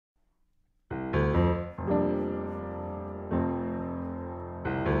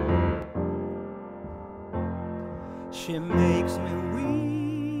She makes me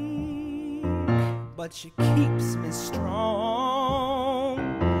weak, but she keeps me strong.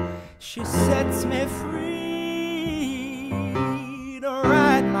 She sets me free to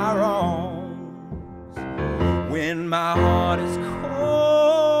right my wrongs. When my heart is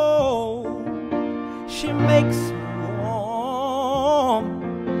cold, she makes me warm.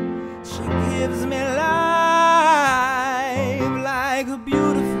 She gives me life like a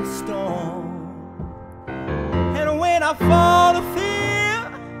beautiful storm. And when I fall to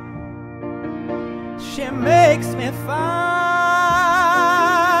fear, she makes me fight.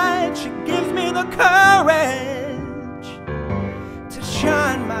 She gives me the courage to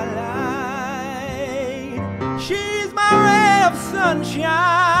shine my light. She's my ray of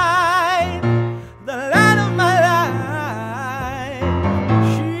sunshine, the light of my life.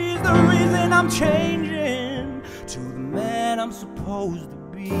 She's the reason I'm changing to the man I'm supposed to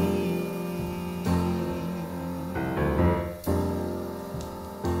be.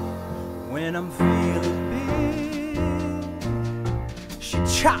 When I'm feeling big, she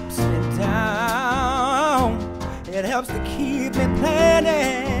chops me down. It helps to keep me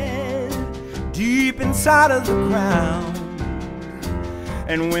planted deep inside of the ground.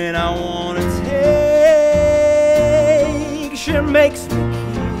 And when I want to take, she makes me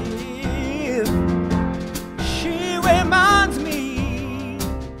give. She reminds me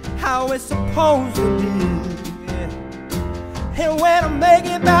how it's supposed to be. And when I make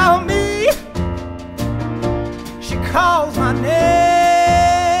it about me, she calls my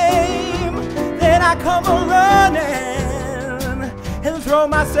name. Then I come a-running and throw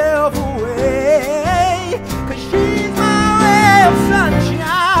myself away. 'Cause she's my ray of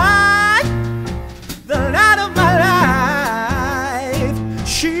sunshine, the light of my life.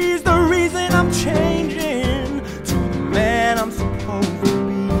 She's the reason I'm changing to the man I'm supposed to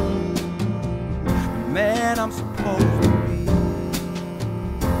be. The man I'm supposed to be.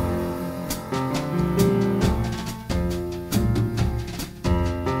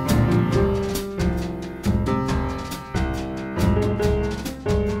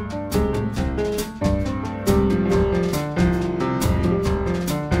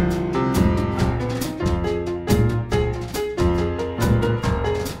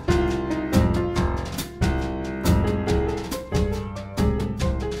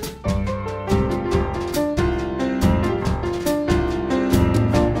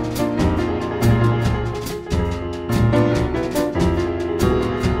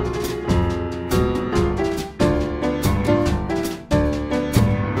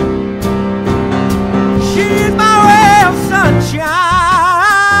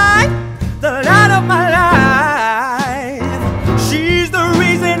 The light of my life. She's the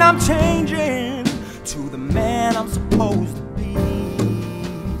reason I'm changing to the man I'm supposed to be.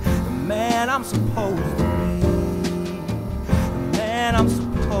 The man I'm supposed to be. The man I'm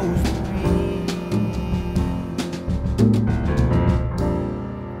supposed to be.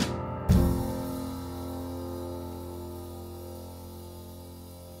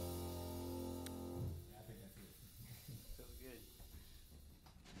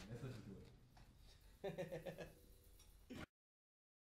 Let's listen to it.